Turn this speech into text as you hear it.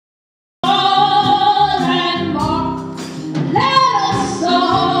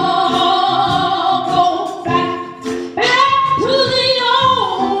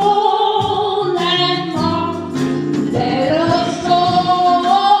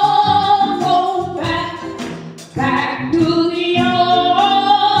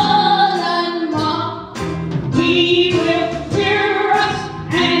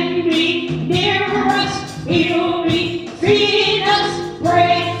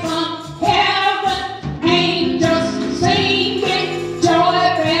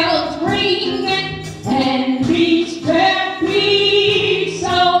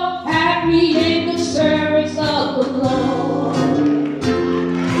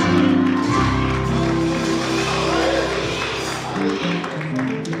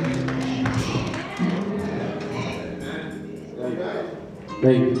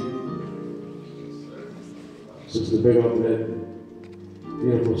Thank you. Sister Big up that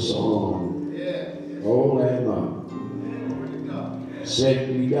beautiful song. Oh, that love. Said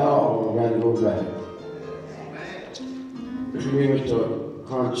we all got to go back. We went to a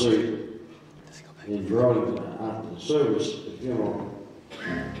concert in Burlington after the service, the funeral.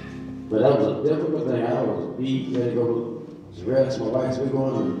 But that was a difficult thing. I was beat, ready to go to rest. My wife said, we're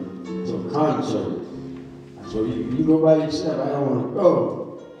going to a concert. I said, you go by yourself. I don't want to go.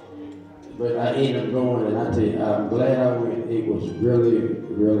 But I ended up going, and I tell you, I'm glad I went. It was really,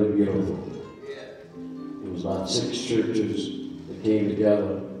 really beautiful. It was about 6 churches that came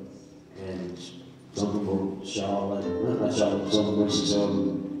together, and some of them were Charlotte, not Charlotte, some of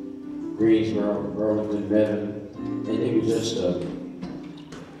them were Greensboro, Burlington, Medford, and it was just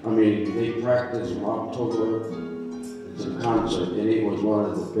they practiced from October to the concert, and it was one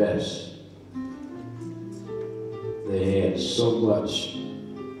of the best. They had so much.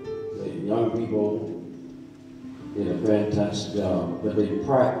 The young people did a fantastic job, but they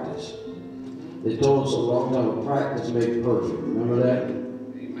practiced. They told us a long time, practice makes perfect. Remember that?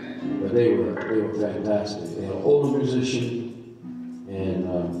 Amen. But they were fantastic. They had an older musician, and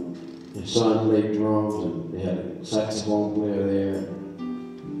his son played drums, and they had a saxophone player there.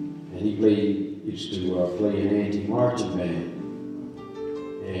 And he used to play in an anti-marching band.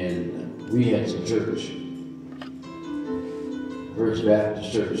 And we had some church, First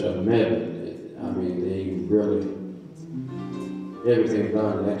Baptist Church of Medford. I mean, they really, everything was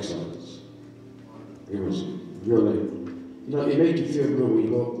done in excellence. It was really, it made you feel good when you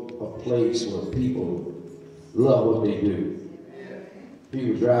go to a place where people love what they do.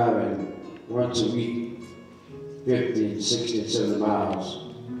 People driving once a week, 50, 60, 70 miles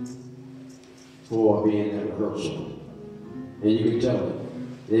for being at rehearsal. And you could tell it.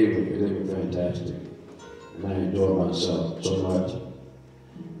 They were fantastic. And I enjoyed myself so much.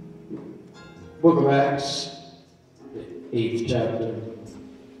 Book of Acts, the 8th chapter.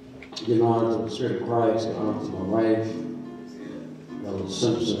 Give honor to the Spirit of Christ, give honor to my wife, Brother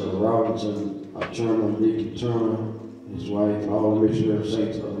Simpson, Brother Robinson, our chairman, Deacon Turner, his wife, and all the missionary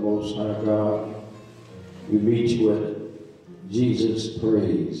saints of the Most High God. We meet you with Jesus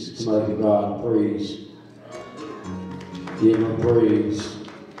praise. Somebody give God praise. Give him praise.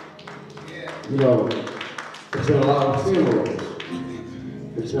 There's been a lot of funerals.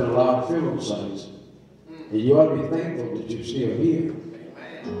 There's been a lot of funeral sites. And you ought to be thankful that you're still here.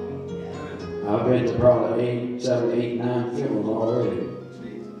 I've been to probably 7, 8, 9 funerals already.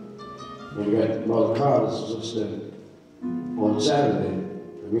 And we got Mother Carter's sister on Saturday.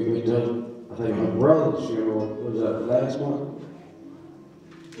 And we went to, I think, my brother's funeral. Was that the last one?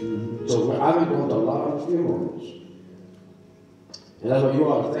 So I've been going to a lot of funerals. And that's why you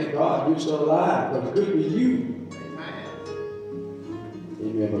ought to thank God you're still alive, but it could be you.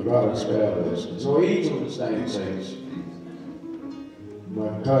 Amen. But God has spared us. So each of the same saints. My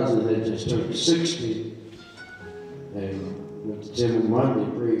cousin had just turned 60, and went to Tim on Monday,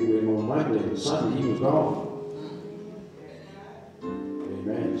 prayed with him on Monday, and Sunday he was gone.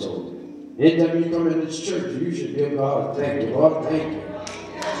 Amen. So anytime you come in this church, you should give God a thank you. Lord, thank you.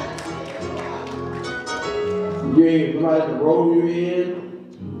 You ain't like the road you're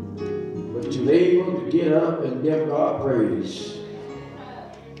in, but you're able to get up and give God praise.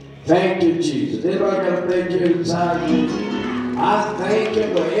 Thank you, Jesus. Anybody got to thank you inside you? I thank you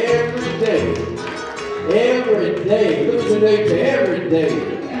for every day. Every day. Look at your neighbor, every day.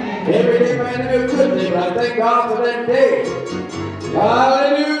 Every day might not be a good day, but I thank God for that day.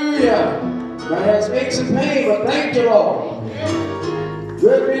 Hallelujah. My has aches and pain, but thank you, Lord.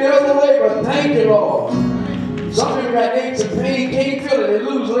 Could be the other way, but thank you, Lord. Some people got aches and pain, can't feel it. They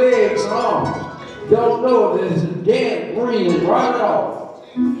lose legs and arms. Don't know if there's can't breathe and run it off.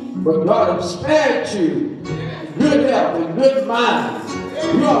 But God has spared you good health and good mind.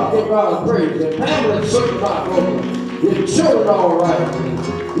 You ought to give God praise. Your family's certainly not broken. Your children are all right.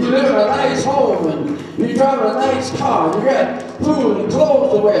 You live in a nice home and you drive a nice car. You got food and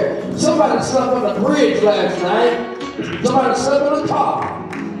clothes to wear. Somebody slept on the bridge last night. Somebody slept in a car.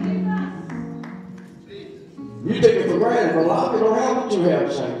 You take it for granted, but a lot of people don't have what you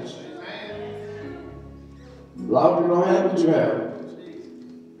have, saints. A lot of people don't have what you have.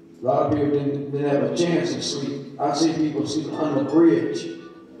 A lot of people didn't have a chance to sleep. I see people sleeping on the bridge,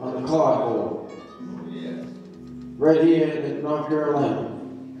 on the cardboard. Right here in North Carolina.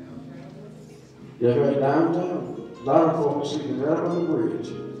 Yeah, right downtown. A lot of folks sleeping right up on the bridge.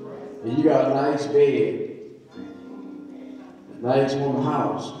 And you got a nice bed. A nice warm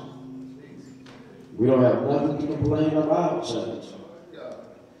house. We don't have nothing to complain about, saints.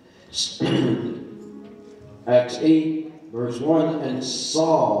 Acts 8, verse 1, and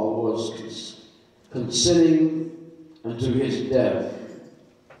Saul was consenting unto his death,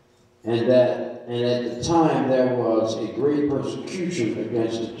 and at the time there was a great persecution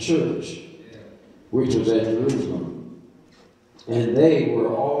against the church, which was at Jerusalem, and they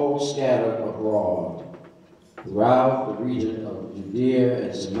were all scattered abroad throughout the region of Judea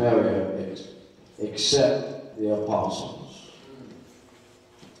and Samaria, except the apostles.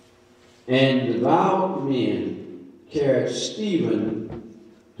 And devout men carried Stephen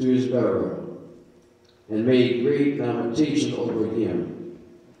to his burial, and made great lamentation over him.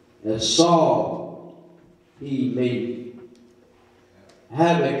 And Saul, he made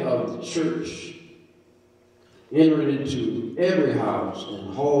havoc of the church, entering into every house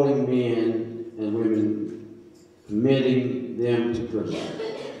and hauling men and women, committing them to prison.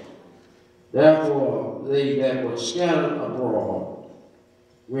 Therefore, they that were scattered abroad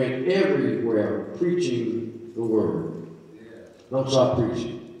went everywhere preaching the word. Don't stop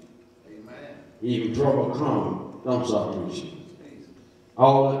preaching. Even trouble come, don't stop preaching.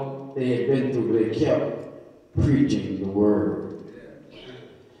 All that they had been through, they kept preaching the word.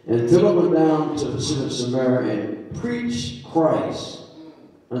 And Philip went down to the city of Smyrna and preached Christ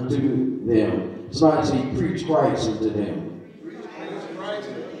unto them. Somebody say, preach Christ unto them.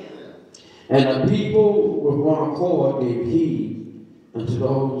 And the people with one accord gave heed unto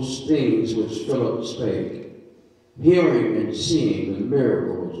those things which Philip spake, hearing and seeing the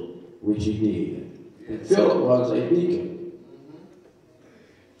miracles which he did. And Philip was a deacon.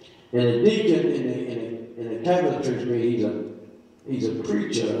 And a deacon in the Catholic Church, he's a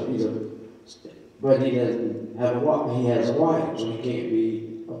preacher, but he doesn't have a wife. He has a wife, so he can't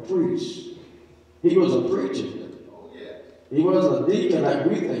be a priest. He was a preacher. He wasn't a deacon like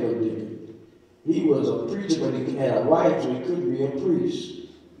we think of deacon. He was a preacher, but he had a wife, so he couldn't be a priest.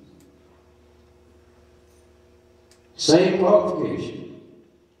 Same qualification.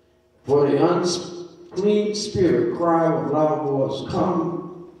 For the unclean spirit cried with loud voice,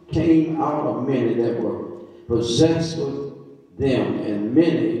 came out of many that were possessed with them, and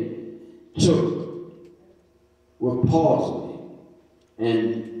many took with palsy,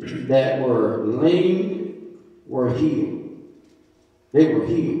 and that were lame were healed. They were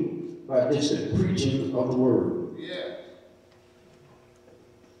healed by this preaching of the word. Yeah.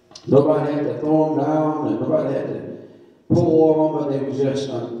 Nobody had to throw them down, and nobody had to pour on them, but they was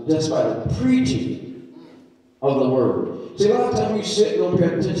just by the preaching of the word. See, a lot of times we sit and don't pay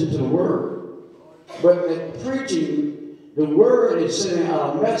attention to the word, but the preaching, the word is sending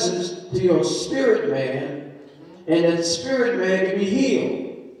out a message to your spirit man, and that spirit man can be healed,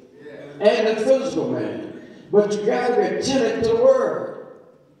 and the physical man. But you got to be attentive to the word.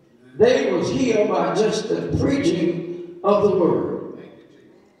 They was healed by just the preaching of the word.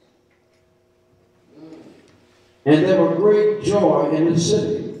 And there were great joy in the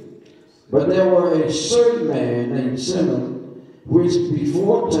city. But there were a certain man named Simon, which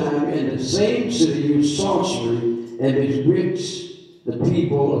before time in the same city used sorcery and bewitched the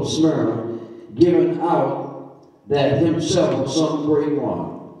people of Smyrna, giving out that himself was some great one.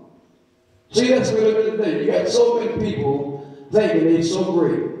 See, that's really the thing. You got so many people thinking they're so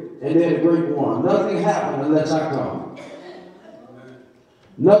great. And they're the great one. Nothing happened unless I come.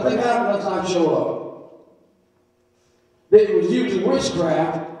 Nothing happened unless I show up. They was using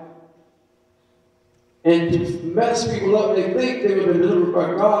witchcraft and to mess people up. They think they were delivered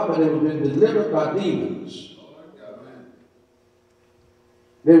by God, but they were being delivered by demons.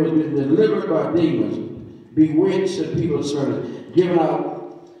 They were being delivered by demons, bewitched the people of Smyrna, giving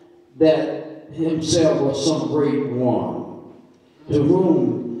out that himself was some great one, to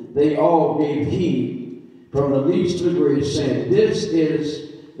whom they all gave heed, from the least to the greatest, saying, this is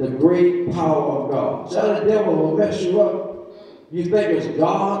the great power of God. So the devil will mess you up. You think it's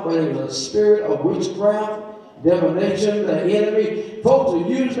God, but it was a spirit of witchcraft, divination, the enemy. Folks are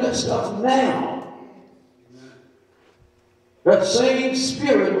using that stuff now. That same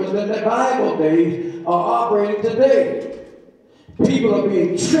spirit was in the Bible days, are operating today. People are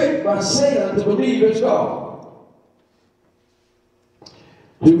being tricked by Satan to believe it's God.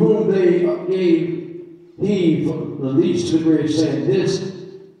 To whom they gave heed from the least to the greatest, saying, this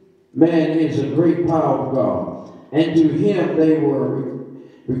man is a great power of God. And to him they were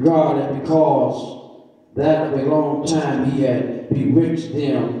regarded, because that of a long time he had bewitched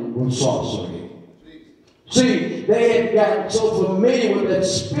them with sorcery. See, they had gotten so familiar with that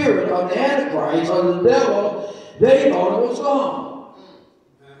spirit of the Antichrist, or the devil, they thought it was God.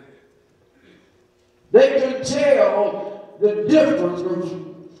 They could tell the difference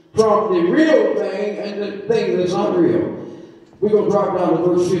from the real thing and the thing that's unreal. We're going to drop down to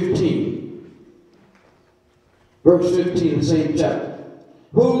verse 15. Verse 15, the same chapter.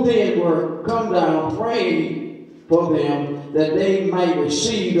 Who then were come down praying for them that they might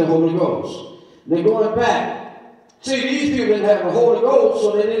receive the Holy Ghost. They're going back. See, these people didn't have the Holy Ghost,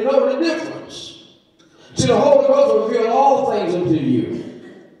 so they didn't know the difference. See, the Holy Ghost will reveal all things unto you.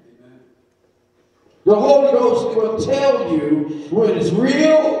 The Holy Ghost will tell you when it's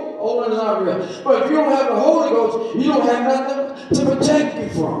real or when it's not real. But if you don't have the Holy Ghost, you don't have nothing to protect you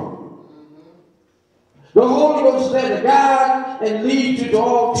from. The Holy Ghost is there to guide and lead you to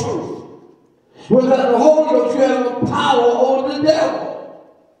all truth. Without the Holy Ghost, you have no power over the devil.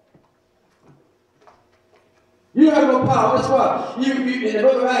 You have no power. That's why you in the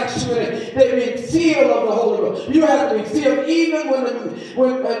book of Acts, they've been filled of the Holy Ghost. You have to be filled even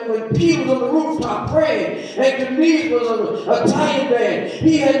when Peter was on the rooftop praying and Cornelius was a tiny man.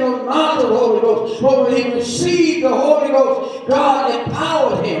 He had no knowledge of the Holy Ghost. But when he received the Holy Ghost, God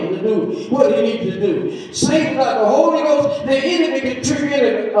empowered him to do what he needed to do. Same like the Holy Ghost, the enemy can trick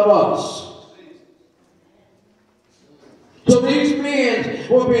any of us. So these men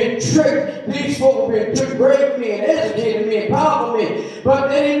were being tricked. These folk were being tricked. Great men, educated men, powerful men. But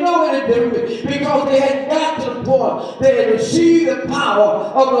they didn't know any different because they had got to the point they had received the power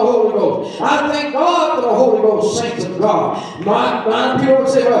of the Holy Ghost. I thank God for the Holy Ghost, saints of God. My people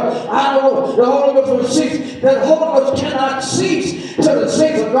say, well, I know the Holy Ghost will cease. That Holy Ghost cannot cease till the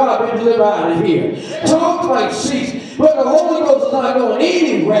saints of God be delivered out of here. Tongues might cease, but the Holy Ghost is not going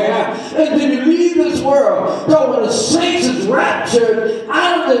anywhere until you leave this world. So when the saints is raptured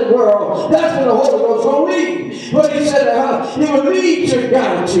out of the world, that's when the Holy Ghost will leave. But he said he will lead you and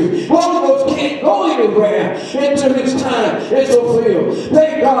guide you. Holy Ghost can't go anywhere until his time is fulfilled.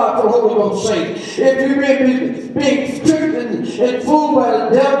 Thank God for the Holy Ghost, saints. If you've been being tricked and fooled by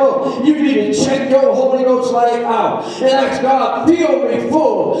the devil, you need to check your Holy Ghost life out and ask God, fill me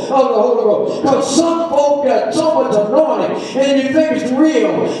full of the Holy Ghost. Because some folk got so much anointing and you think it's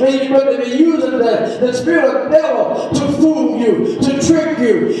real, but they've been using the spirit of the devil to fool you, to trick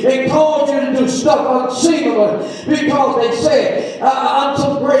you, and cause you to do stuff unseemly because they say, I'm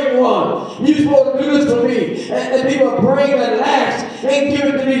some great one. You're supposed to do this for me. And people bring that last and give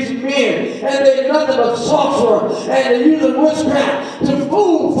it to these men. And they're nothing but sorcerers. And they're using witchcraft to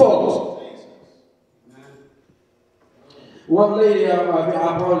fool folks. One lady, I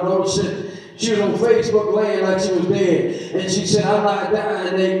probably noticed it. She was on Facebook laying like she was dead. And she said, I'm not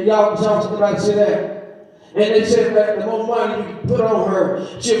dying. And y'all somebody say that. And they said that the more money you put on her,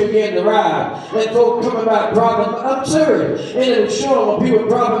 she'll begin to rise. And folks coming back dropping, I'm serious. And it was showing when people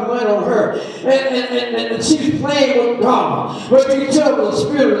dropping money on her. And she's playing with God. But you tell the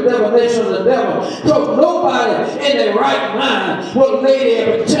spirit of the divination of the devil. Because nobody in their right mind will lay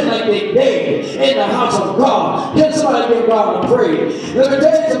there and pretend like they're dead in the house of God. Can somebody give God a praise? Let me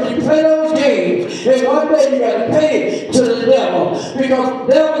tell you something, you play those games, and one day you got to pay to the devil. Because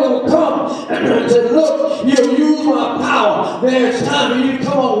the devil will come and say, look, you'll use my power. There's time for you to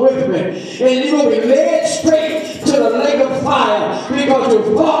come on with me. And you're going to be led straight to the lake of fire because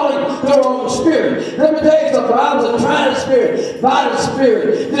you're following the wrong spirit. Let me tell you something. I was trying the spirit by the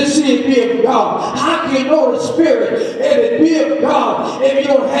spirit to see it be of God. How can you know the spirit if it be of God if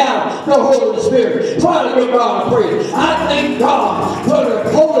you don't have the Holy Spirit? Try to give God a praise. I thank God for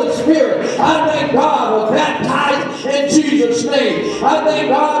the Holy Spirit. I thank God for baptized in Jesus' name. I thank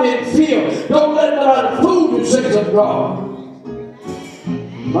God in fear. Don't let nobody fool you, saints of God.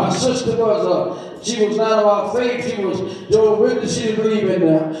 My sister she was not about faith. She was Jehovah's Witness. She didn't believe in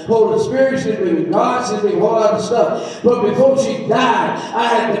the Holy Spirit. She didn't believe in God. She didn't believe in a whole lot of stuff. But before she died, I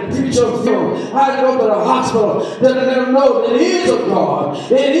had to preach her funeral. I had to go to the hospital to let them know that it is of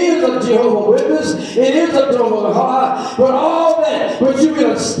God. It is of Jehovah's Witness. It is of Jehovah's heart. But all that, but you're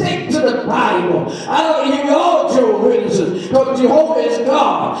going to stick to the Bible. I don't give you all Jehovah's Witnesses because Jehovah is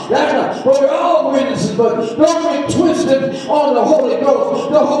God. That's not, but we're all witnesses. But don't get twisted on the Holy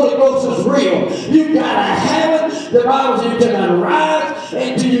Ghost. The Holy Ghost is real. You gotta have it. The Bible says you cannot rise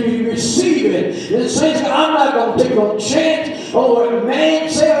until you receive it. And saints, I'm not gonna take no chance on what man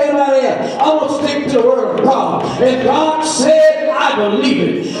say or anybody else. I'm gonna stick to the word of God. And God said, I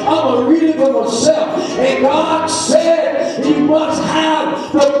believe it. I'm gonna read it for myself. And God said you must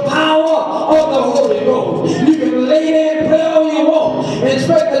have the power of the Holy Ghost. You can lay there and play all you want and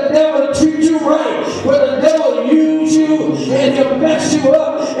expect the devil to treat you right, but the devil will use you and he'll mess you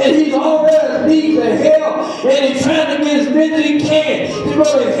up, and he's already lead to hell, and he's trying to get as many as he can to go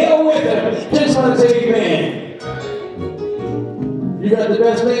to hell with him. Just want to say amen. You got the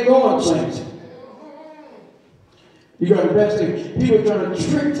best thing going, saints. You got the best thing. People trying to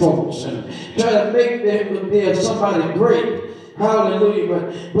trick folks and trying to make them somebody great. Hallelujah.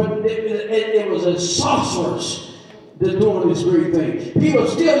 But it was a sorceress. that's doing this great thing. People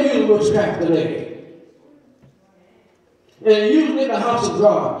still using witchcraft today. And using it in the house of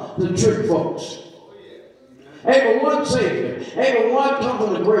God to trick folks. Ain't but one Savior. Ain't but one come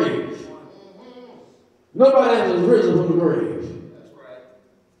from the grave. Nobody has risen from the grave.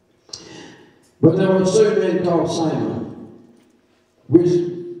 But there was a certain man called Simon, which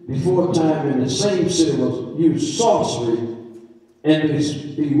before time in the same city was used sorcery and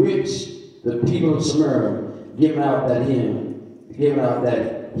bewitched the people of Smyrna, giving out that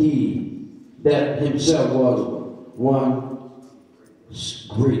himself was one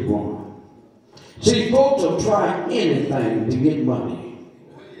great one. See, folks will try anything to get money.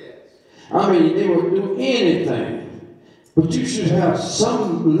 I mean, they will do anything. But you should have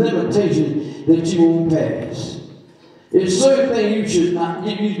some limitation that you won't pass. There's certain things you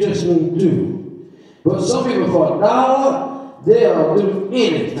just won't do. But some people for $1, they'll do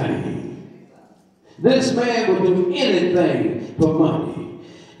anything. This man will do anything for money.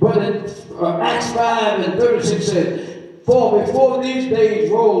 But in Acts 5:36 said, for before these days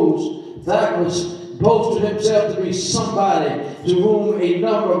rose, Thaddeus boasted himself to be somebody to whom a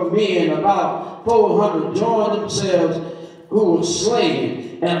number of men, about 400, joined themselves who were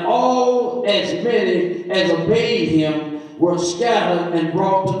slain, and all as many as obeyed him were scattered and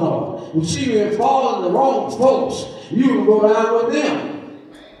brought to naught. You see, if you fall in the wrong folks, you will go down with them.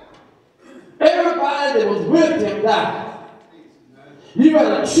 Everybody that was with him died. You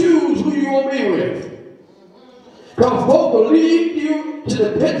got to choose who you want to be with. Because folk will lead you to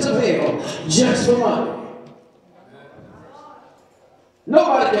the pits of hell just for money.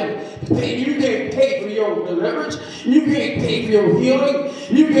 Nobody can pay. You can't pay for your deliverance. You can't pay for your healing.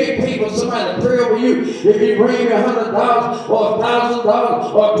 You can't pay for somebody to pray over you. If you bring me $100 or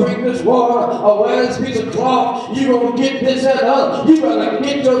 $1,000 or drink this water or wear this piece of cloth, you're going to get this, that, and other. You got to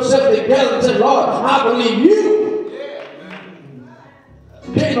get yourself together and say, Lord, I believe you.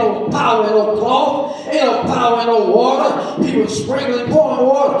 Ain't no power in no cloth. Ain't no power in no water. People sprinkling, pouring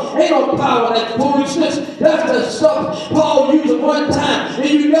water. Ain't no power in that foolishness. That's the stuff Paul used at one time, and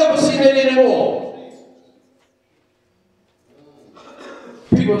you never see that anymore.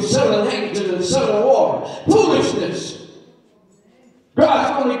 People selling handkerchiefs and selling water. Foolishness. God's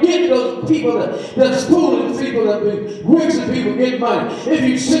going to get those people that's fooling people, that be wishing people get money. If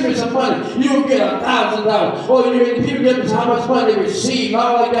you send me some money, you'll get $1,000. Or people get how much money they receive,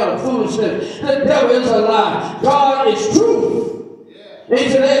 all that kind of foolishness. The devil is a lie. God is truth. And he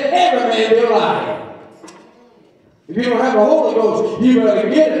said, let every man be a liar. If you don't have the Holy Ghost, you better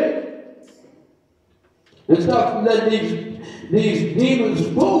get it. And stop letting these demons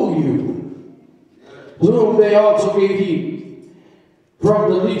fool you. To whom they also gave heed.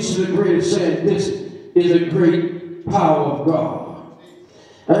 From the least to the greatest, saying, this is a great power of God.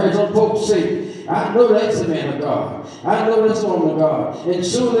 And some folks say, I know that's the man of God. I know that's the woman of God. And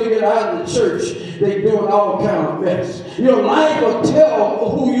soon they get out of the church, they're doing all kind of mess. Your life will tell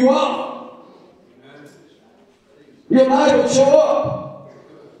who you are. Your life will show up.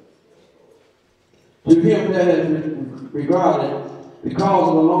 To him that has regarded, because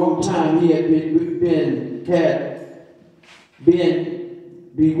of a long time he had been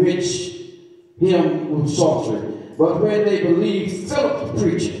bewitched him with sorcery. But when they believed Philip's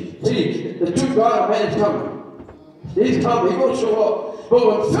preaching, see, the true God of man is coming. He's coming. He's going to show up. But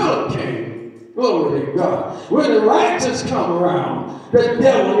when Philip came, glory to God, when the righteous come around, the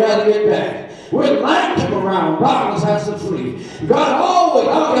devil got to get back. When light come around, darkness has to flee. God always, I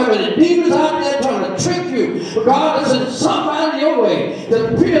don't have any demons out there trying to trick you. But God has sent somebody your way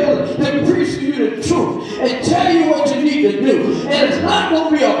to preach to you the truth and tell you what you need to do. And it's not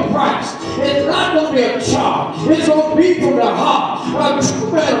going to be a price. It's not going to be a charge. It's going to be from the heart. A true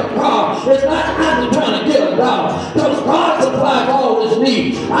man of God is not out there trying to get $1. Because God supplies all his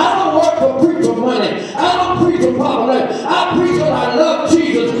needs. I don't work for preach for money. I don't preach for popularity. I preach because I love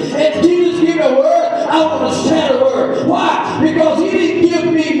Jesus. And Jesus gave me a word. I want to share the word. Why? Because he didn't give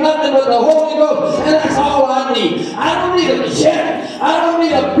me nothing but the Holy Ghost. And that's all I need. I don't need a jet. I don't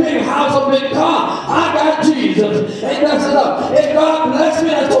need a big house, a big car. I got Jesus. And that's enough. If God bless me,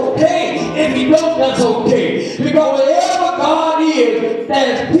 that's okay. If he don't, that's okay. Because wherever God is,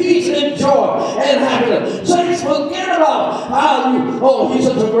 there's peace and joy and happiness. Saints, forget about how you, oh, he's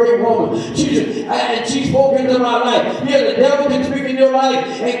such a great woman. And she spoke into my life. Yeah, the devil can speak in your life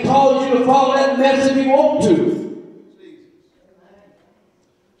and cause you to follow that mess if he wants to.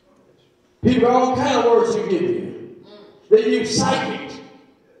 People got all kind of words to give you. They use psychics.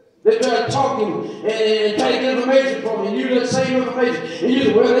 They try to talk to you and try to get information from you. And you that same information. And you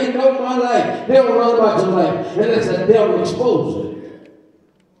say, well, they know my life. They don't know about your life. And that's the devil exposed it.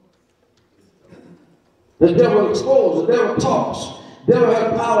 The devil exposes, the devil talks. The devil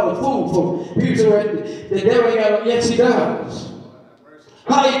has power to fool for people. The devil ain't got, yes, he does.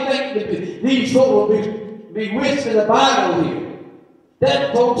 How do you think that these folks will be witched in the Bible here?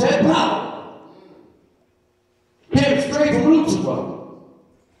 That folks had power. Came straight from Lucifer.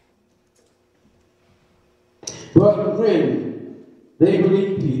 But when they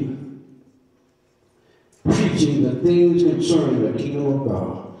believed Peter, preaching the things concerning the kingdom of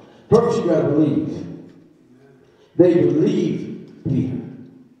God, first you got to believe. They believed Peter.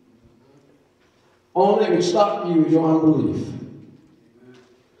 Only thing can stop you is your unbelief.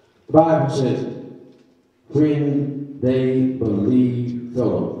 The Bible says, when they believed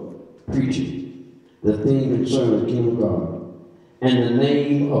Philip preaching the thing concerning the kingdom of God and the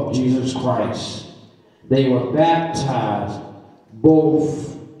name of Jesus Christ, they were baptized,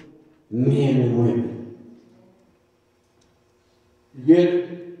 both men and women. You get it?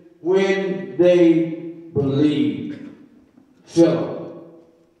 When they believed Philip,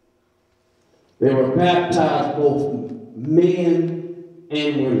 they were baptized, both men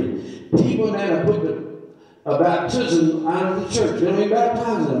and women. People that have put a baptism out of the church, they don't even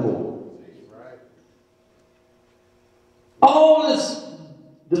baptize anymore. All this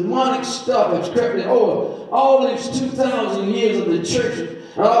demonic stuff that's crept in over all these 2,000 years of the church,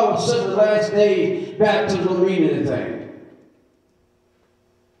 and all of a sudden the last day baptism don't mean anything.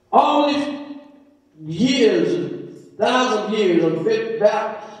 All these years, 1,000 years of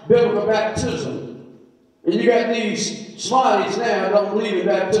biblical baptism, and you got these smarties now that don't believe in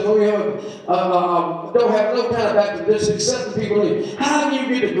baptism, don't have no kind of baptism, just accepting people in. How do you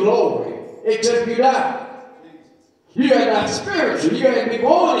get the glory except you die? You got to die spiritual. You got to be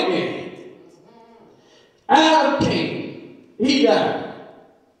born again. Adam came. He died.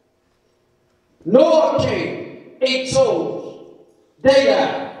 Noah came. 8 souls. They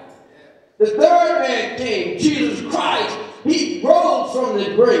died. The third man came. Jesus Christ. He rose from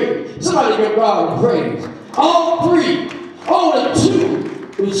the grave. Somebody give God a praise. All 3. Only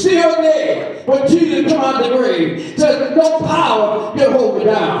 2 was still dead. But Jesus come out of the grave. Says no power can hold me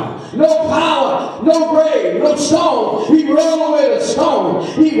down. No power, no grave, no stone. He rolled away the stone.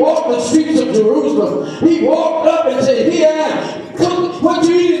 He walked the streets of Jerusalem. He walked up and said, here I am. Come, what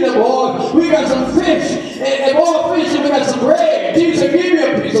you eating there, boy? We got some fish. And more fish and we got some bread. Jesus said, give me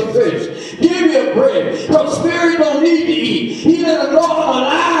a piece of fish. Give me a bread. Because spirit don't need to eat. He let them know I'm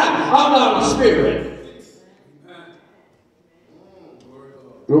alive. I'm not a spirit.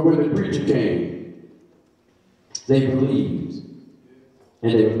 But when the preacher came, they believed.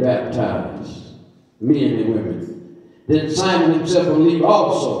 And they were baptized, men and women. Then Simon himself believed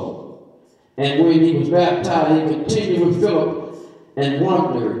also. And when he was baptized, he continued with Philip and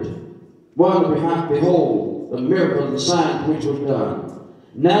wondered behind, behold, the miracle and the sign which was done.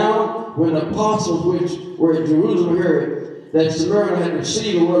 Now, when the apostles which were at Jerusalem heard that Smyrna had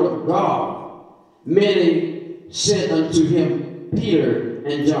received the word of God, many sent unto him Peter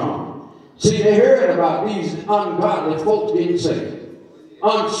and John. See, they heard about these ungodly folks getting saved.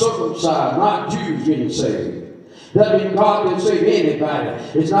 Uncircumcised, not Jews getting saved. That means God can save anybody.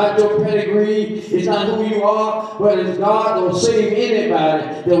 It's not your pedigree, it's not who you are, but it's God that will save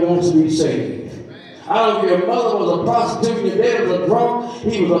anybody that wants to be saved. I don't care if your mother was a prostitute, your dad was a drunk,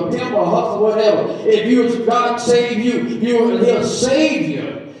 he was a pimp or hustler, whatever. If God saved you, he'll save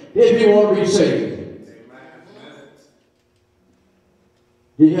you if you want to be saved.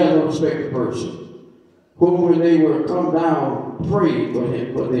 He has no respect of person. Who, when they were come down, prayed for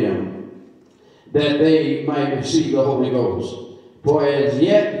them, that they might receive the Holy Ghost. For as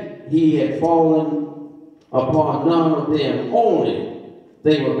yet he had fallen upon none of them, only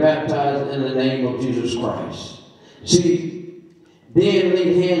they were baptized in the name of Jesus Christ. See, then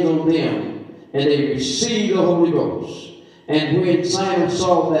laid hands on them, and they received the Holy Ghost. And when Simon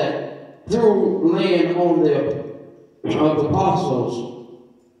saw that through laying on the apostles'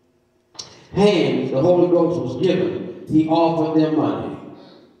 hands, the Holy Ghost was given, he offered them money.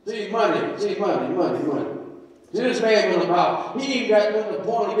 See, money. See, this man was about, he even got to the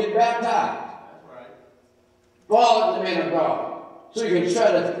point of getting baptized. That's right. Father, the man of God. So you can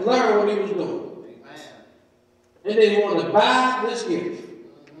try to learn what he was doing. Amen. And then he wanted to buy this gift.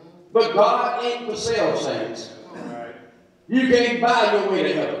 But God ain't for sale, saints. Right. You can't buy your way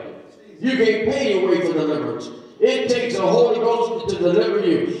to heaven. You can't pay your way for deliverance. It takes the Holy Ghost to deliver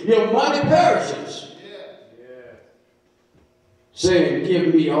you. Your money perishes. Yeah. Saying,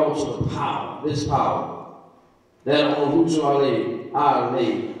 give me also the power, this power, that on whosoever I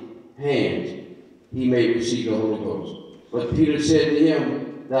lay hands, he may receive the Holy Ghost. But Peter said to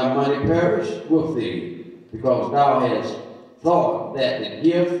him, thy money perish with thee, because thou hast thought that the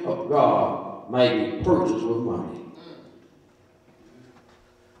gift of God might be purchased with money.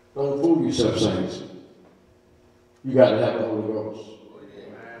 Don't fool yourself, saints. You got to have the Holy Ghost.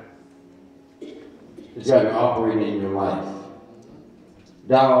 It's got to operate in your life.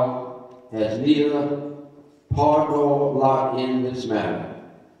 Thou hast neither part nor lot in this matter,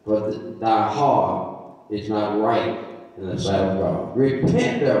 but thy heart is not right in the sight of God.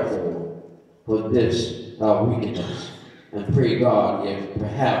 Repent therefore for this thy wickedness, and pray God if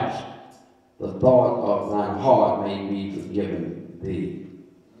perhaps the thought of thine heart may be forgiven thee.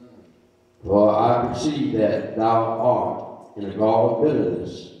 For I perceive that thou art in the gall of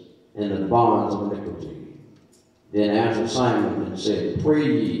bitterness and the bonds of iniquity. Then answered Simon and said, Pray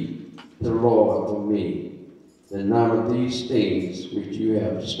ye to the Lord for me, that none of these things which you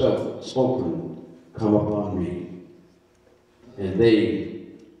have spoken come upon me. And they,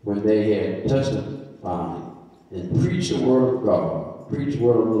 when they had testified and preached the word of God, preached the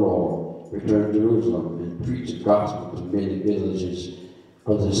word of the Lord, returned to Jerusalem and preached the gospel to many villages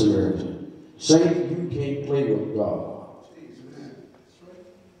of the Samaritans. Saints, you can't play with God.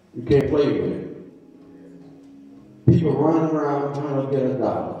 You can't play with him. People running around trying to get a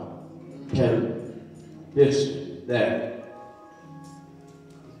dollar. Can this, that.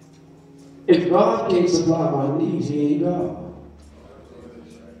 If God can't supply my needs, he ain't God.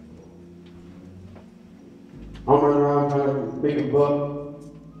 I'm running around trying to make a buck,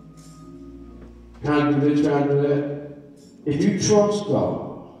 trying to do this, trying to do that. If you trust God,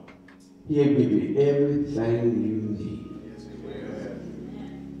 he'll give you everything you need.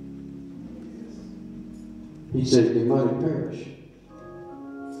 He said, your money perish.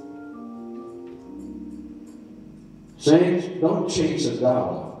 Saints, don't chase a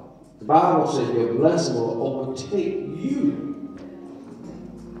dollar. The Bible says your blessing will overtake you.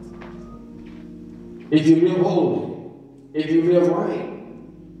 If you live holy, if you live right,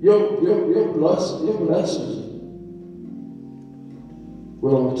 your blessings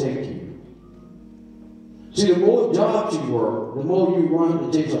will overtake you. See, the more jobs you work, the more you run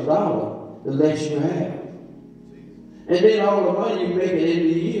to chase a dollar, the less you have. And then all the money you make at the end of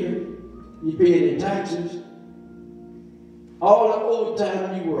the year, you pay it in taxes. All the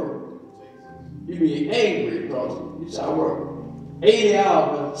overtime you work, you be angry because you say, I work 80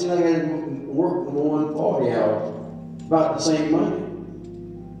 hours, but see, I got to work more than 40 hours, about the same money.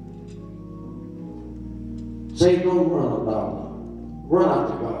 Say, don't run a dollar. Run out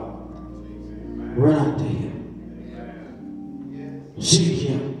to God. Run out to him. Seek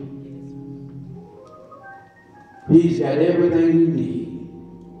him. He's got everything you need.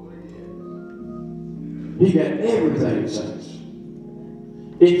 He got everything, saints.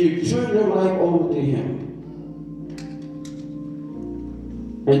 If you turn your life over to him,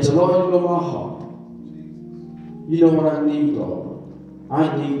 and say, Lord, you know my heart. You know what I need, Lord.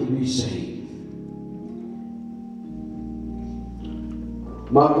 I need to be saved.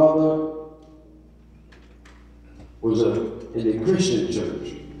 My mother was in the Christian church.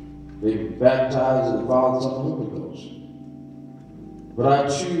 They baptized in the Father, Son, and Holy Ghost. But I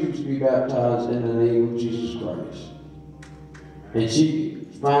choose to be baptized in the name of Jesus Christ. And she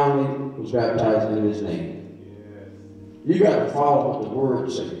finally was baptized in his name. You got to follow what the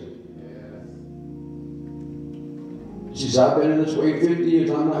word says. She said, I've been in this way 50 years,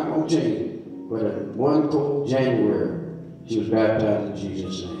 I'm not going to change. But in one cold January, she was baptized in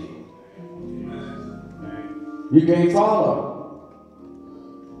Jesus' name. You can't follow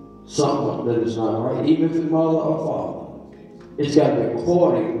something that is not right, even if it's mother or father. It's got to be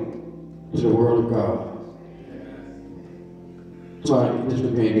according to the word of God. Somebody just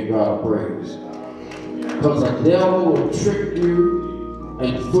begin to give God a praise. Because the devil will trick you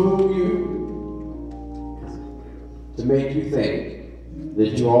and fool you to make you think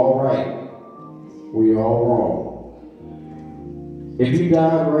that you're all right when you're all wrong. If you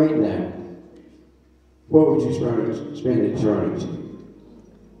died right now, where would you spend eternity?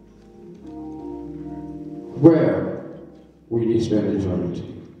 Where would you spend eternity?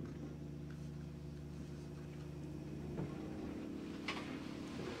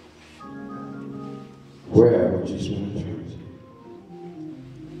 Where would you spend eternity?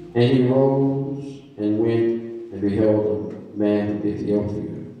 And he rose and went and beheld a man from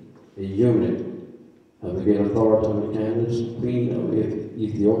Ethiopia, a eunuch of the great authority of Candace, queen of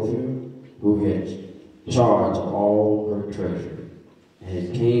Ethiopia, who had charge of all her treasure,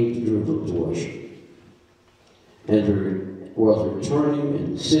 and came to Jerusalem to worship. And was returning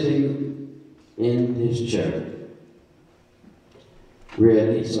and sitting in his chariot,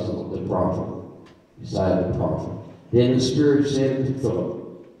 read Esau the prophet, beside the prophet. Then the Spirit said to Philip,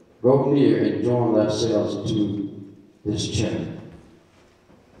 Go near and join thyself to this chariot.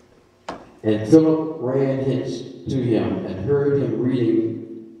 And Philip ran hence to him and heard him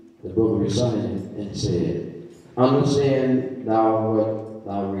reading the book of Isaiah and said, Understand thou what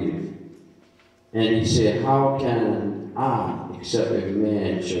thou readest? And he said, How can I, except a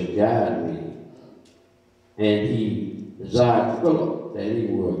man shall guide me? And he desired Philip that he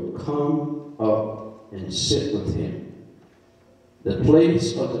would come up and sit with him. The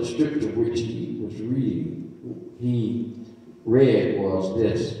place of the scripture which he was reading, he read was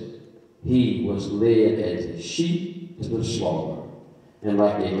this: He was led as a sheep to the slaughter, and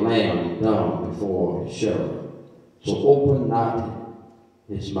like a lamb dumb before his shearer, so opened not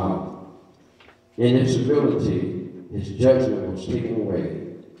his mouth. In his civility, his judgment was taken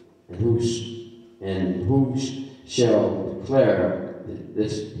away, and who shall declare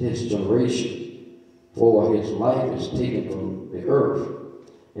his generation? For his life is taken from the earth.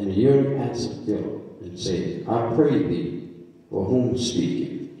 And the eunuch answered Philip and said, I pray thee, for whom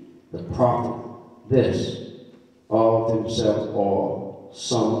speaketh the prophet this, of himself or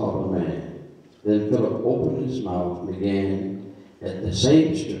son of a man? Then Philip opened his mouth and began at the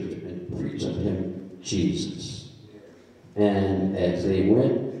same scripture and preached unto him Jesus. And as they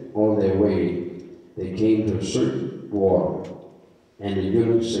went on their way, they came to a certain water. And the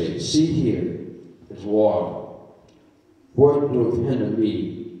eunuch said, See here is water. What doth hinder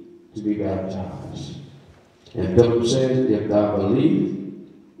me to be baptized? And Philip said, If thou believe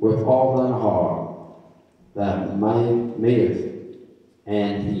with all thine heart, thou mayest.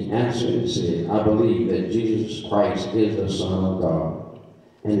 And he answered and said, I believe that Jesus Christ is the Son of God.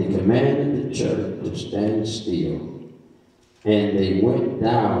 And he commanded the church to stand still. And they went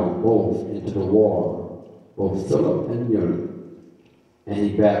down both into the water, both Philip and eunuch, and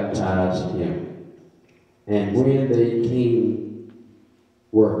he baptized him. And when they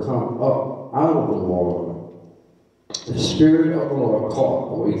were come up out of the water, the Spirit of the Lord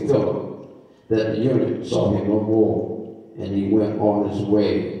caught away Philip, that the eunuch saw him no more, and he went on his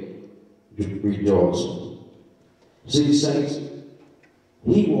way rejoicing. See, saints,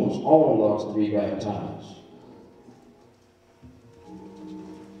 he wants all of us to be baptized.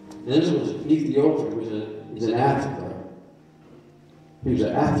 And this was Ethiopia, which is in Africa. He was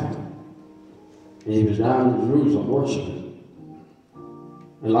in Africa. And he was down in Jerusalem worshiping.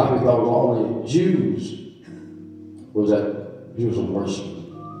 And like we thought it was all the Jews was at Jerusalem worshiping.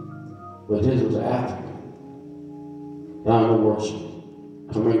 But his was Africa. Down in worship.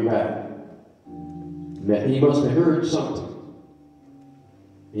 Coming back. He must have heard something.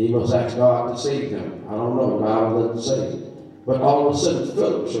 He must ask God to save him. I don't know. God doesn't say. But all of a sudden,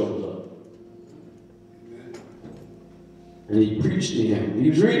 Philip shows up. And he preached to him. He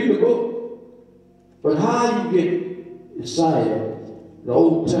was reading the book. But how you get Isaiah, the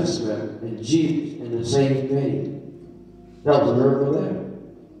Old Testament, and Jesus in the same vein? That was a miracle there.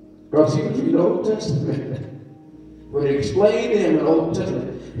 Because he was reading the Old Testament. When he explained to him in the Old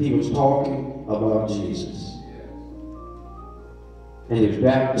Testament, he was talking about Jesus. And he was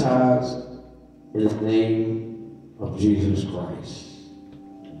baptized in the name of Jesus Christ.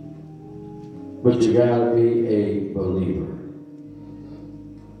 But you gotta be a believer.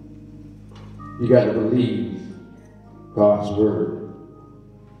 You gotta believe God's word.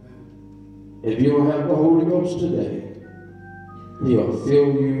 If you don't have the Holy Ghost today, he'll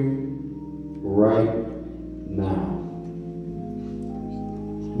fill you right now.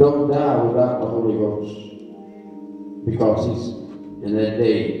 Don't die without the Holy Ghost, because he's in that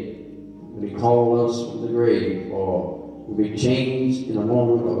day when he called us from the grave, or we'll be changed in a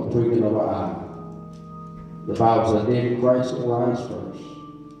moment of a twinkling of an eye. The Bible says, "Then Christ will rise first."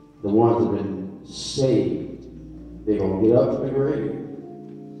 The ones that have been saved, they're going to get up from the grave.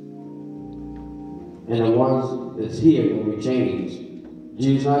 And the ones that's here are going to be changed.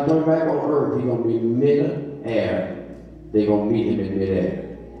 Jesus not coming back on earth. He's going to be mid-air. They're going to meet him in mid-air.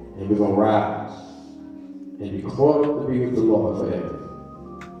 And we're going to rise and be caught up to be with the Lord forever.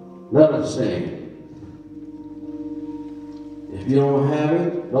 Let us stand. If you don't have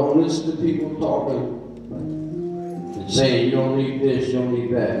it, don't listen to people talking and saying you don't need this, you don't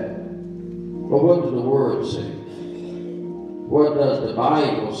need that. But what does the Word say? What does the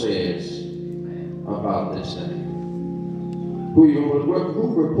Bible says about this thing? Who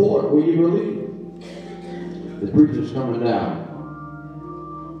report will you believe? The preacher's coming down,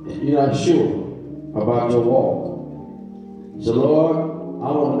 and you're not sure about your walk. You say, Lord,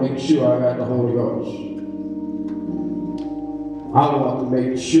 I want to make sure I got the Holy Ghost. I want to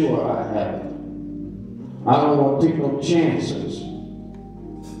make sure I have it. I don't want to take no chances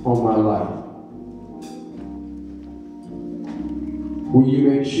on my life. Will you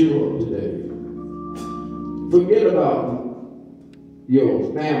make sure today? Forget about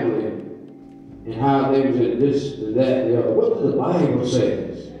your family and how they was in this and that and the other. What does the Bible say?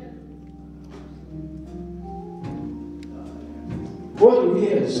 What do we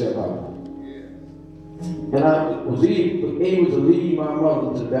have to say about it? And I was able to lead my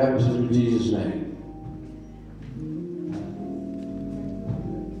mother to baptism in Jesus' name.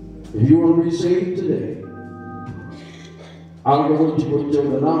 If you want to be saved today, I don't know what your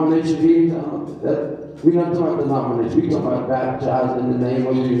denomination is. We're not talking about denomination. We're talking about baptized in the name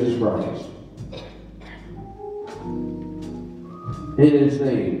of Jesus Christ. In His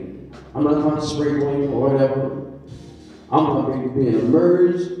name. I'm not about sprinkling or whatever. I'm going to be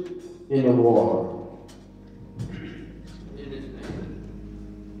immersed in the water.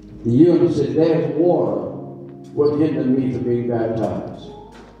 You understand, there's water what hindered me from being baptized.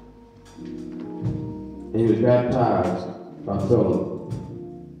 And he was baptized by Philip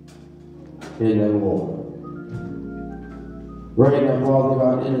in that water. Right now, Father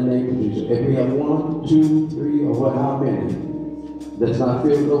God, in the name of Jesus, if we have 1, 2, 3, or what, how many that's not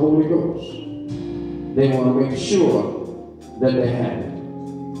filled with the Holy Ghost, they want to make sure that they have it.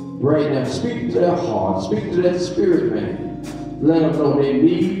 Right now, speak to their heart, speak to their spirit, man. Let them know they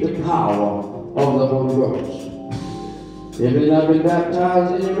need the power of the Holy Ghost. If they've not been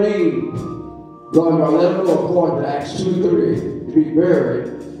baptized in your name, Lord God, let them know according to Acts 2:3 to be buried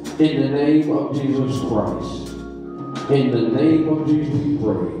in the name of Jesus Christ. In the name of Jesus we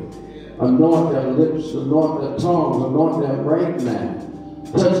pray. Anoint their lips, anoint their tongues, anoint them right now.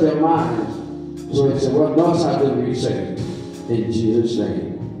 Touch their minds. So they say, what must I do to be saved? In Jesus'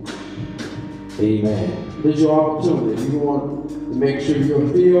 name. Amen. This is your opportunity. If you want to make sure you're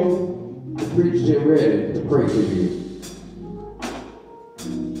filled, the preachers are ready to pray for you.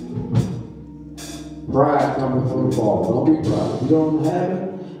 Pride comes before the fall. Don't be proud. If you don't have it,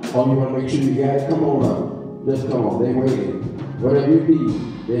 or you want to make sure you got it, come on up. Just come on. They're waiting. Whatever you need,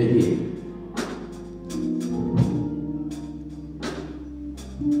 they're here.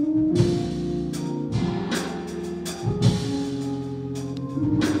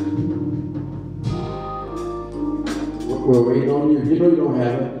 We're waiting on you. You know you don't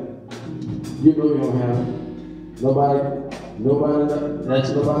have it. You know you don't have it. Nobody, that's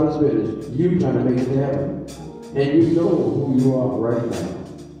nobody's business. You trying to make it happen. And you know who you are right now.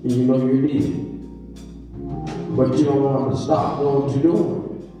 And you know you're needed. But you don't want to stop doing what you're doing.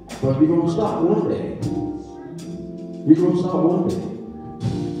 But you're going to stop one day. You're going to stop one day.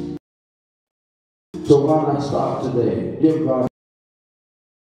 So why not stop today? Give God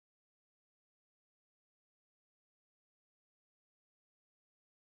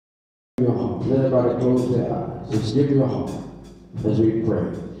your heart. Let everybody close their eyes. Just give your heart as we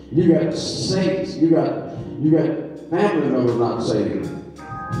pray. You got saints. You got family members not saved.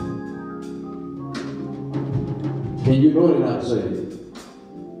 And you know they're not saved.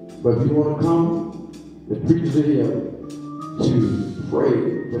 But if you want to come, the preachers are here to pray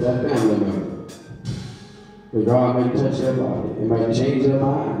for that family member. That God may touch their body. It might change their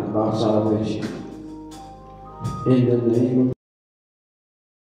mind about salvation. In the name of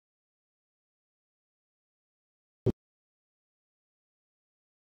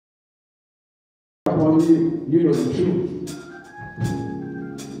upon you, you know the truth.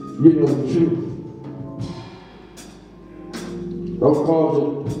 You know the truth. Don't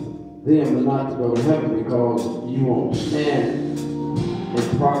cause them not to go to heaven because you won't stand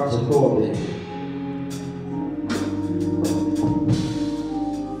in proxy for them.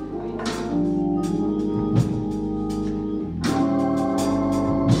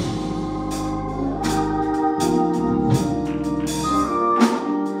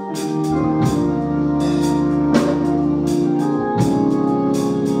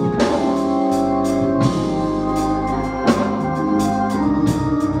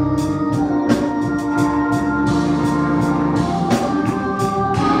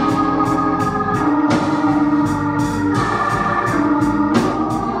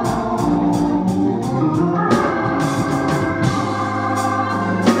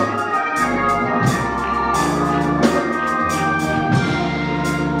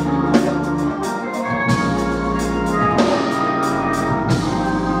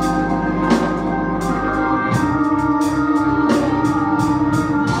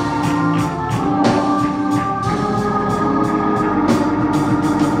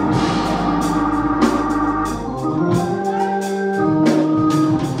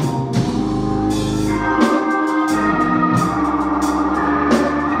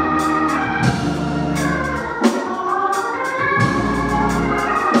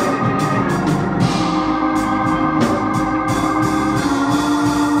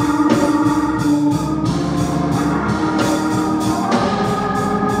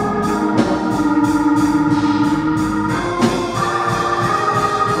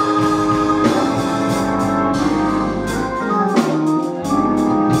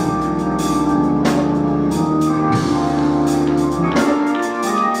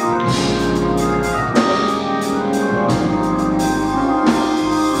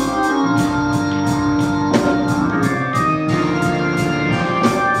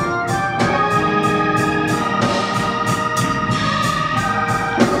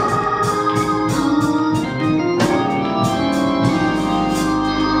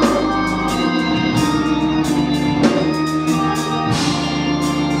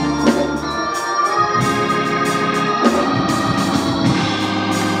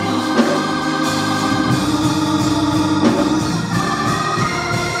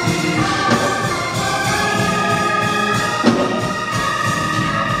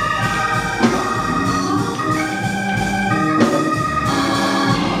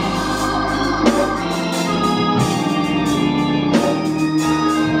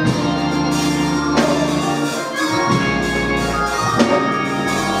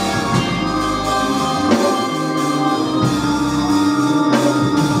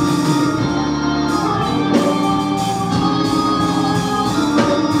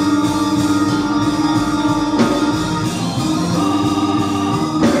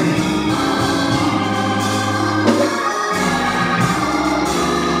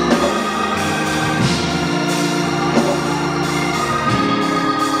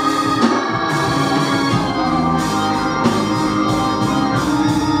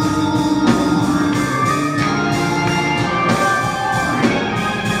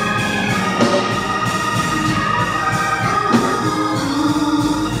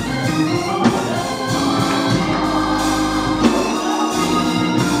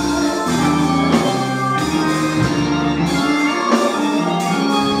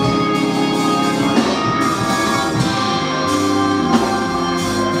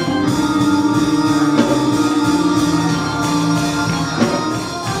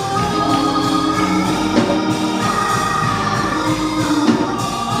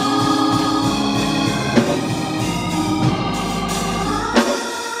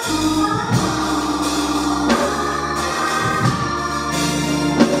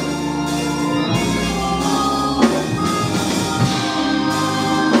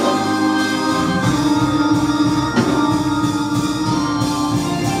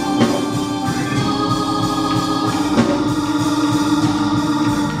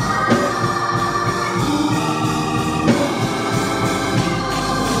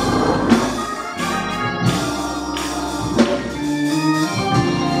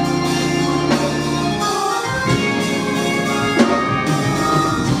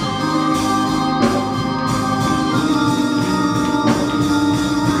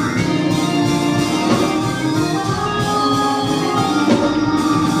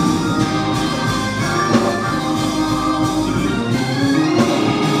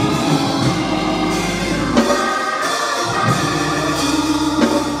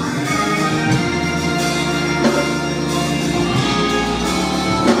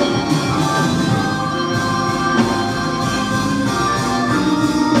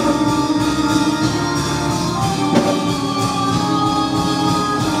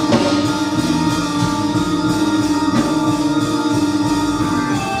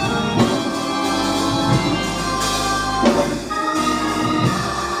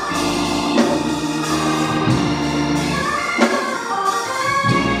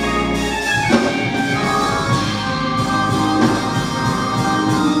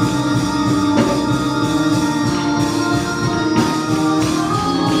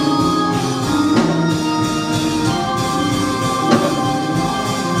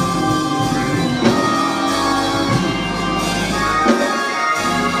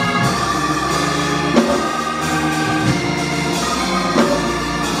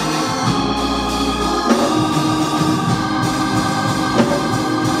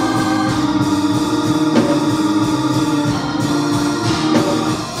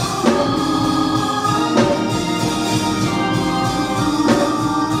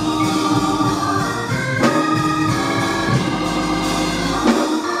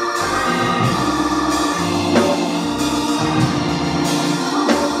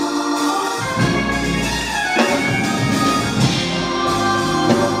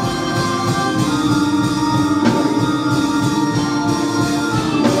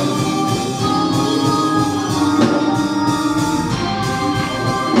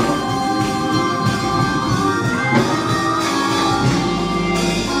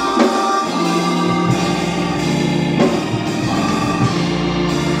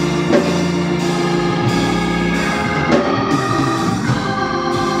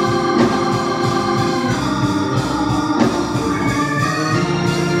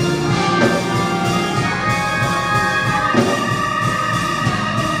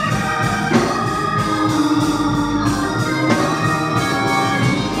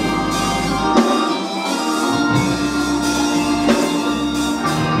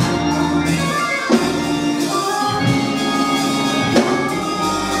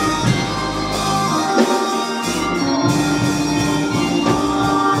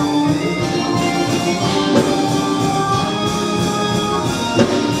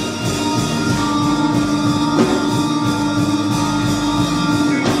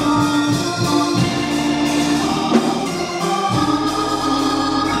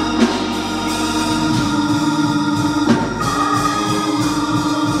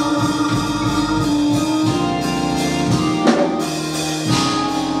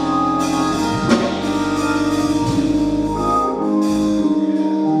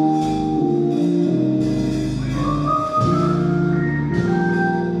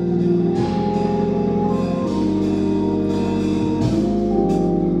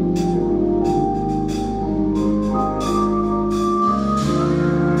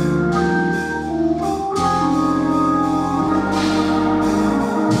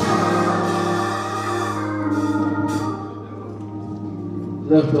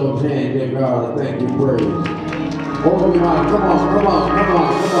 Lift those hands, dear God, I thank you, praise. Open your mouth, come on, come on, come on,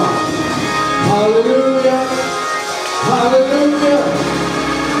 come on. Hallelujah, hallelujah.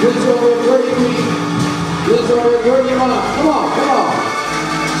 This is going to be a great week. This is going to be a great month. Come on, come on.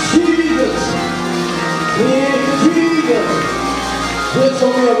 Jesus, in Jesus. This is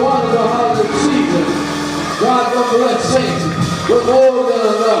going to be a wonderful holiday season. God going to bless saints with more than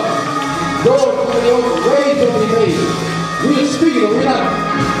enough. Doors will be open, ways will be made. We're speaking, we're not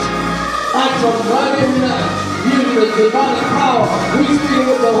acting on money, we're not using the demonic power. We're speaking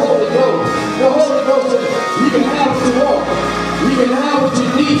with the Holy Ghost. The Holy Ghost says, you can have what you want. You can have what you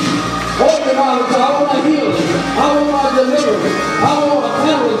need. Open your mouth and say, I want my healing. I want my deliverance. I want my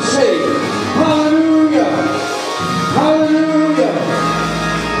family saved. Hallelujah. Hallelujah.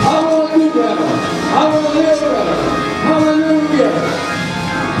 I want to do better. I want to live better. Hallelujah.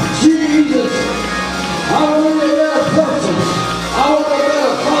 Jesus. I want to be a better person. I want to be a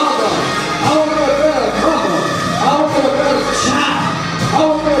better father. I want to be a better mother. I want to be a better child. I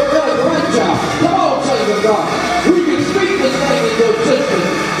want to be a better grandchild. Come on, saints of God. We can speak this thing into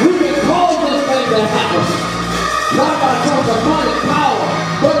existence. We can cause this thing to happen. Not by some demonic power,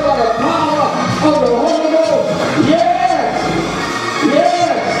 but by the power of the Holy Ghost. Yes!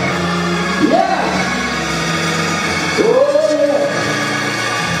 Yes! Yes! Oh, yes!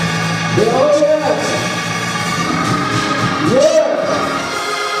 Oh, yes! Yes!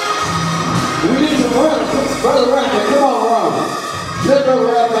 We need some run. Brother Randy, come on, run. Let's go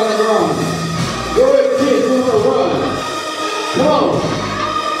right back in the room. Go ahead, kids, do a run. Come on.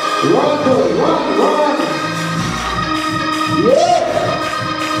 Run, boy, run, run. Yeah.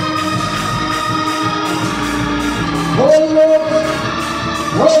 Holy Ghost.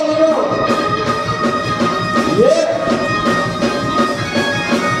 Holy Ghost. Yeah.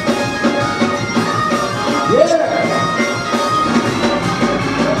 Yeah.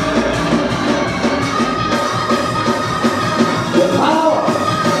 The power.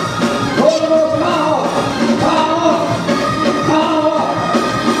 Holy Ghost power. Power. Power.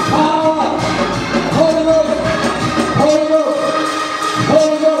 Power. Holy Ghost. Holy Ghost.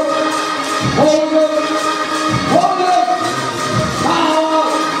 Holy Ghost. Holy Ghost. Holy Ghost. Power.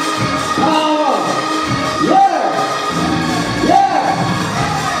 Power. Yeah. Yeah.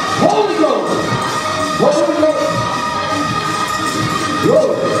 Holy Ghost. Holy Ghost.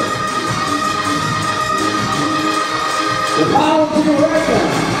 Glory. The power to you right now.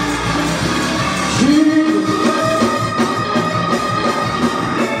 Jesus.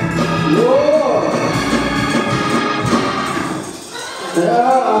 Lord. Yeah,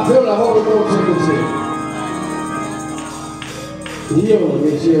 I feel the Holy Ghost in this here. Healing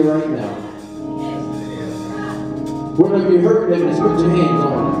is here right now. Whenever you hurt them, just put your hands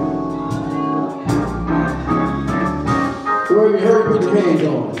on it. Wherever you hurt, put your hands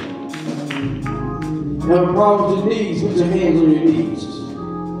on it. Have a problem with your knees, put your hands on your knees.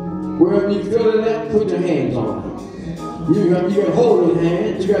 Wherever you feel it at, put your hands on it. You got holding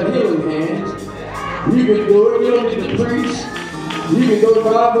hands, you got healing hands. You can do it, you don't need the priest. You can go to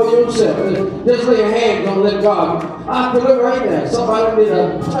God for yourself. Just lay your hands on, let God. I feel it right now. Somebody need a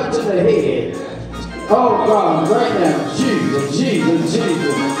touch in the head. Oh God, right now. Jesus, Jesus,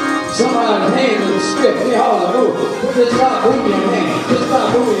 Jesus. Somebody's hands are stiff. They holler, just stop moving your hands. Just stop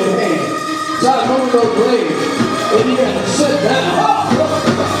moving your hands. Stop moving those legs. And you got to sit down.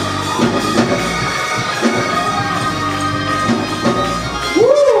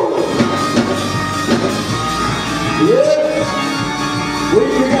 Woo! Yeah. We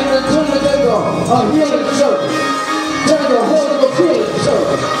got to turn it into a healing service. Turn the Holy Ghost healing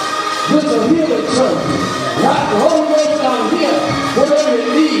service. This is a healing service. Not the Holy Ghost down here. Whatever you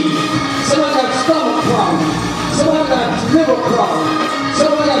need. Somebody got stomach problems. Somebody got liver problems.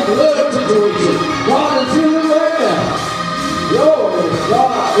 Somebody got blood situation. God is healing right now. Yo,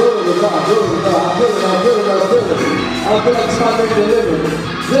 God, glory to God, glory to God. I feel it, I feel it, I feel it. I feel like somebody being delivered.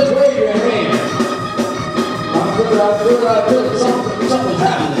 Just wave your hand. I feel it, I feel it, I feel it. Something's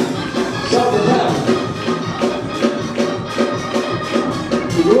happening. Something's happening.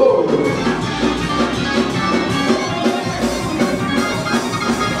 Glory.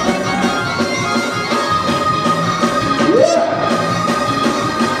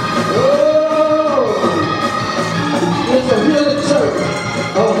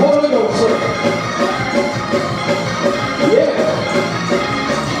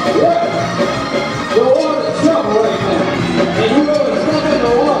 And you know it's not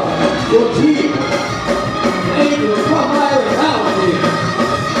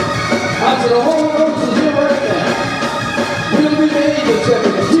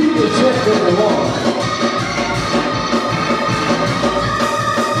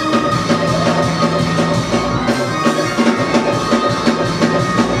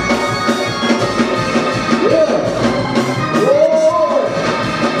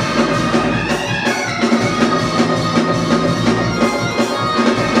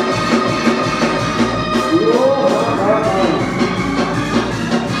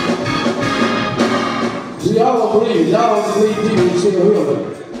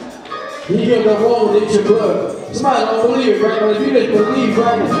He healed the wound in your blood. Somebody don't believe it, right? But if you just believe,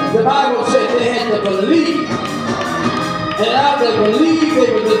 right? The Bible said they had to believe. And after they believed, they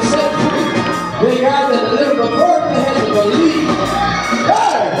were set free. They got to deliver, but first they had to believe.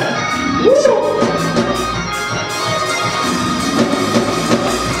 Hey! Woo!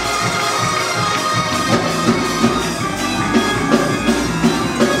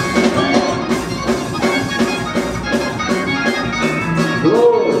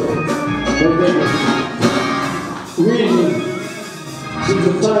 Reason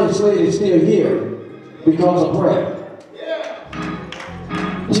the Chinese lady is still here because of prayer.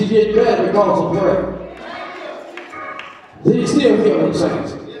 She did better because of prayer. He's still healing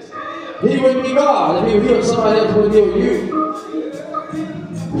saints. He wouldn't be God if he would heal somebody else would heal you.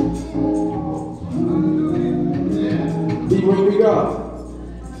 He wouldn't be God.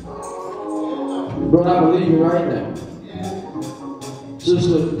 But I believe you right now.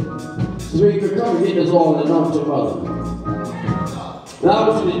 Sister, so you could come and get this all and anoint your mother. Now I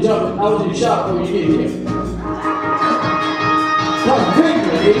want you to jump, I want you to shout when you get here. Because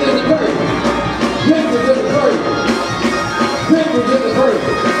victory is in the praise. Victory is in the praise. Victory is in the praise.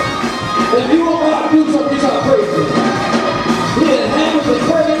 If you want God to do something, you start praising. He inhabits the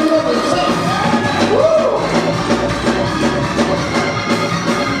praise of the saints. Woo!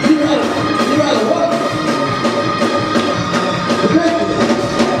 You gotta what? Victory.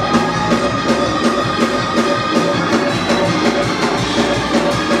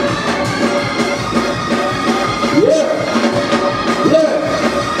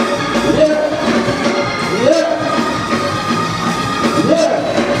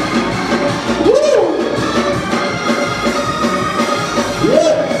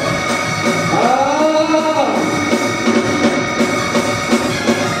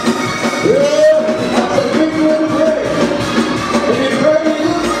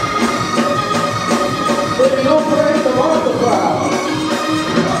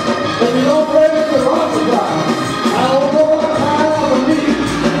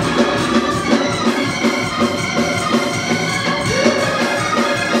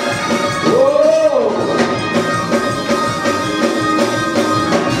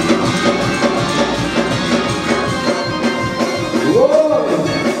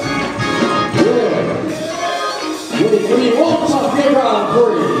 When you want something, give God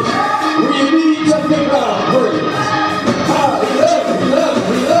praise. When you need something, give God praise. Ah, he loves you, he loves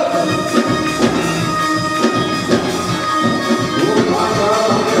you, he loves you. Oh my God,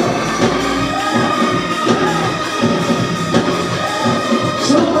 my God.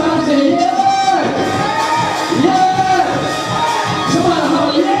 Somebody say, yeah! Yeah! Somebody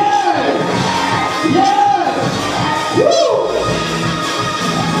holler, yeah! Yeah! Woo!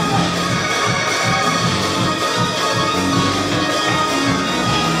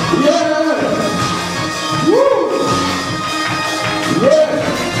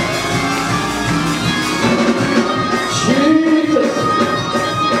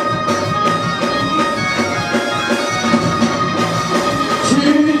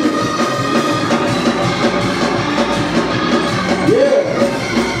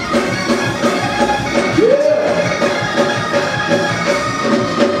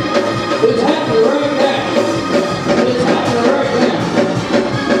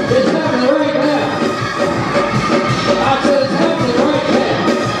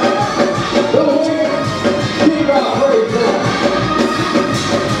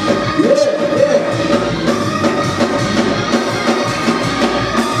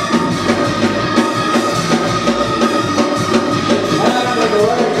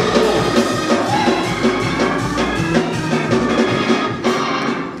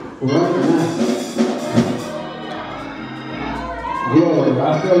 I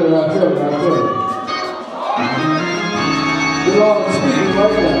feel it. The Lord is speaking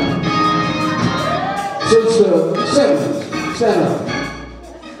right now. Sister Smyrna, stand up.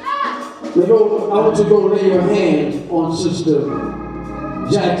 I want you to go lay your hand on Sister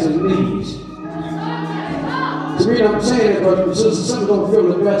Jackson's knees. The reason I'm saying that because Sister Smyrna don't feel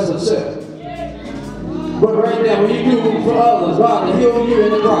the best herself. But right now, when you do for others, God will heal you in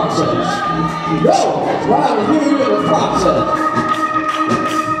the process. Go! God will heal you in the process.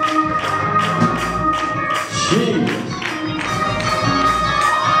 Jesus.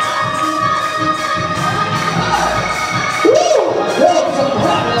 Woo! I felt something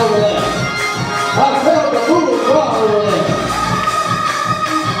happen over there. I felt the move of God over there.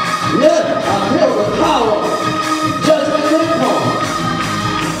 Yes, I feel the power just in this moment.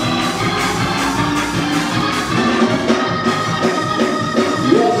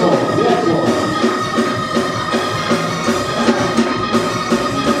 Yes, Lord. Yes, Lord.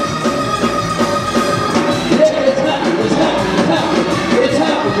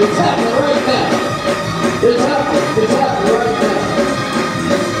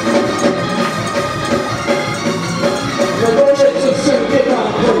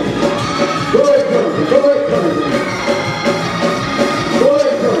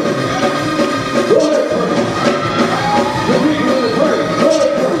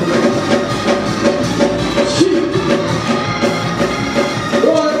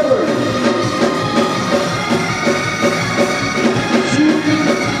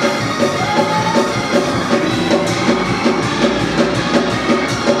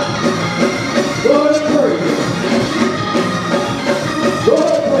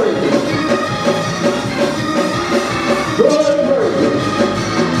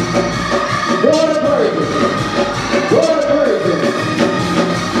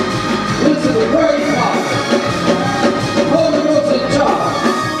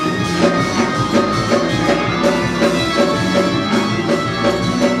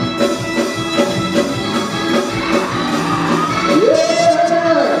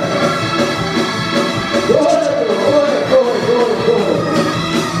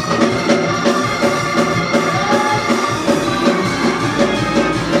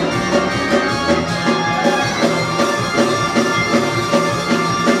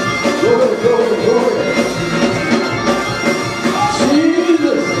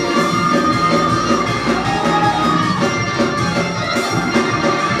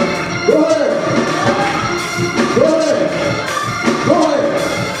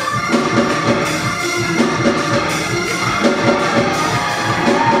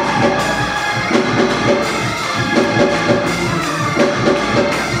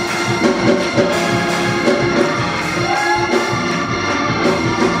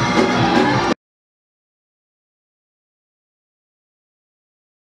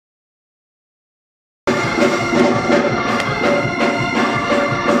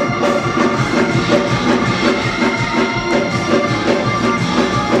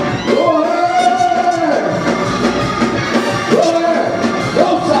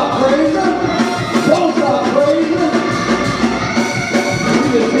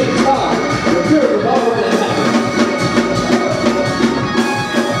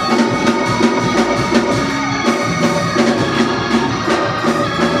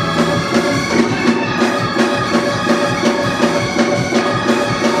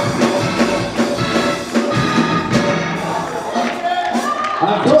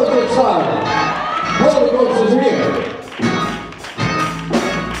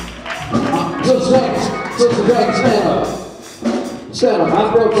 Stand up. I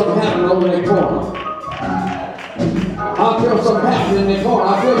feel something happening over in that corner. I feel something happening in that corner.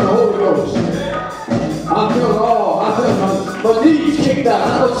 I feel the Holy Ghost. I feel it all. I feel my knees kicked out. I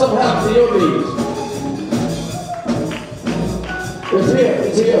know something happened to your knees. It's here.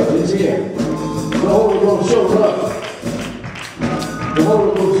 It's here. It's here. The Holy Ghost showed up. The Holy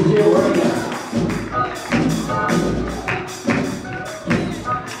Ghost is here right now.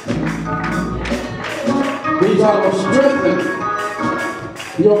 He's going to strengthen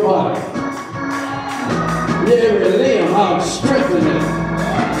your body. Every limb, I'll strengthen it.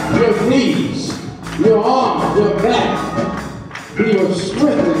 Your knees, your arms, your back. He will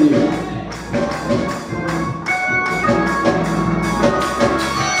strengthen you.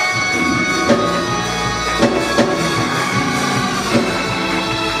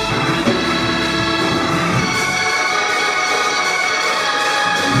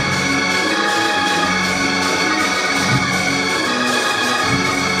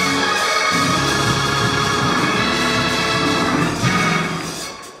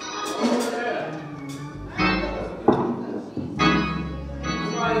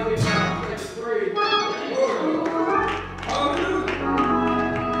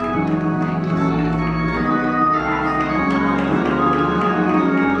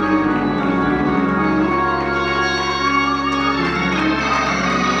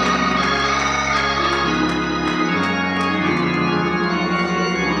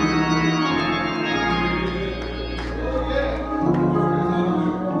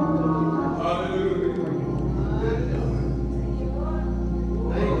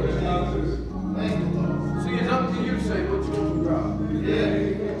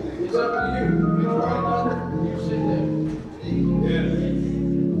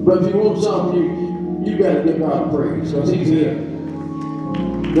 But if you want something, you got to give God praise, because He's here.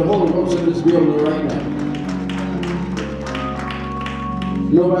 The Holy Ghost in this building right now.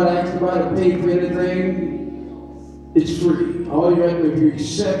 Nobody asked nobody to pay for anything. It's free. All you have to do is you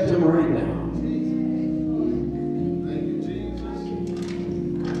accept Him right now.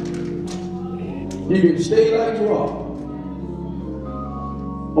 You can stay like you are,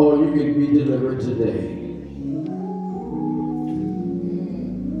 or you can be delivered today.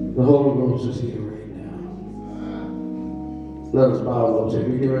 The Holy Ghost is here right now. Let us bow our heads.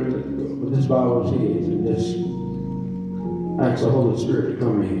 We get ready to go, but this bow our heads and just ask the Holy Spirit to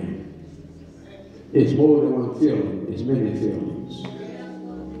come in. It's more than one feeling. It's many feelings.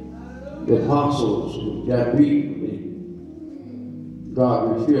 The apostles got beaten.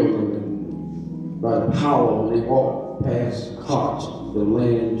 God refilled them, and by the power when they walked past carts, the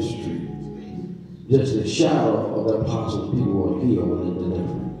land street, just the shadow of the apostles, people were healed and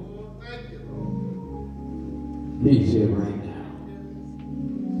delivered. He's here right now.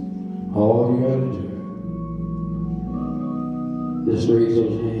 All you gotta do, just raise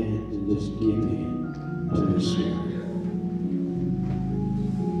those hands and just give in to the Spirit.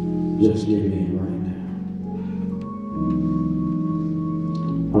 Just give in right now.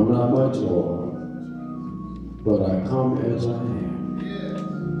 I'm not much, Lord, but I come as I am.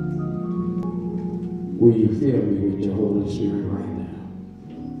 Will you fill me with your Holy Spirit right now?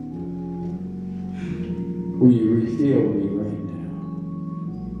 Will you refill me right now?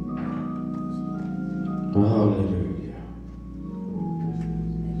 Hallelujah.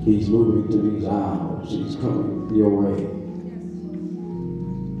 He's moving through these aisles. He's coming your way.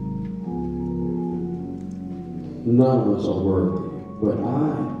 None of us are worthy, but I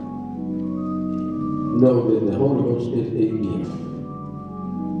know that the Holy Ghost is a gift.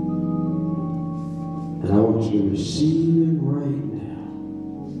 And I want you to receive Him right now.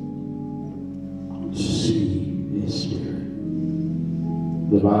 Receive His Spirit.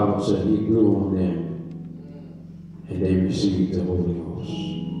 The Bible said He blew on them and they received the Holy Ghost.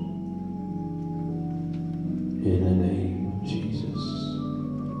 In the name of Jesus.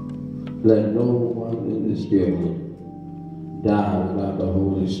 Let no one in this building die without the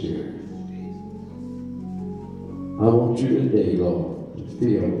Holy Spirit. I want you today, Lord, to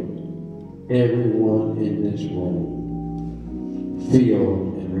fill everyone in this room. Fill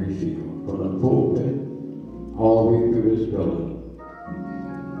and refill. From the pulpit all the way through this building.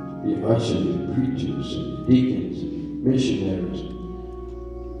 The ushers, the preachers, the deacons, the missionaries,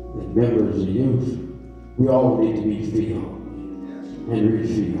 the members of the youth. We all need to be filled and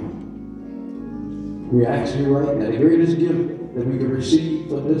refilled. We ask you right now, the greatest gift that we can receive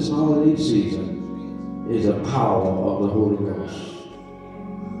for this holiday season is the power of the Holy Ghost.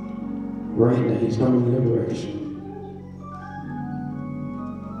 Right now, He's coming in your direction.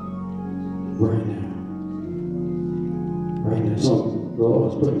 Right now. Right now. So the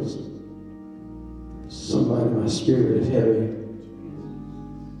Lord's putting somebody in my spirit is heavy.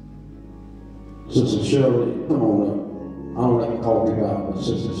 Sister Shirley, come on up. I don't like to call people out, but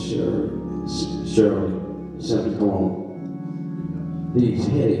Sister Shirley, simply come on. These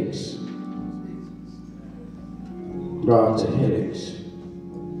headaches. God said headaches.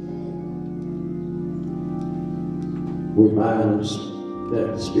 Remind us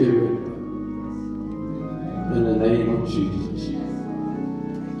that the Spirit, in the name of Jesus.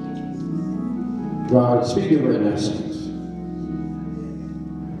 God is speaking right now, saying,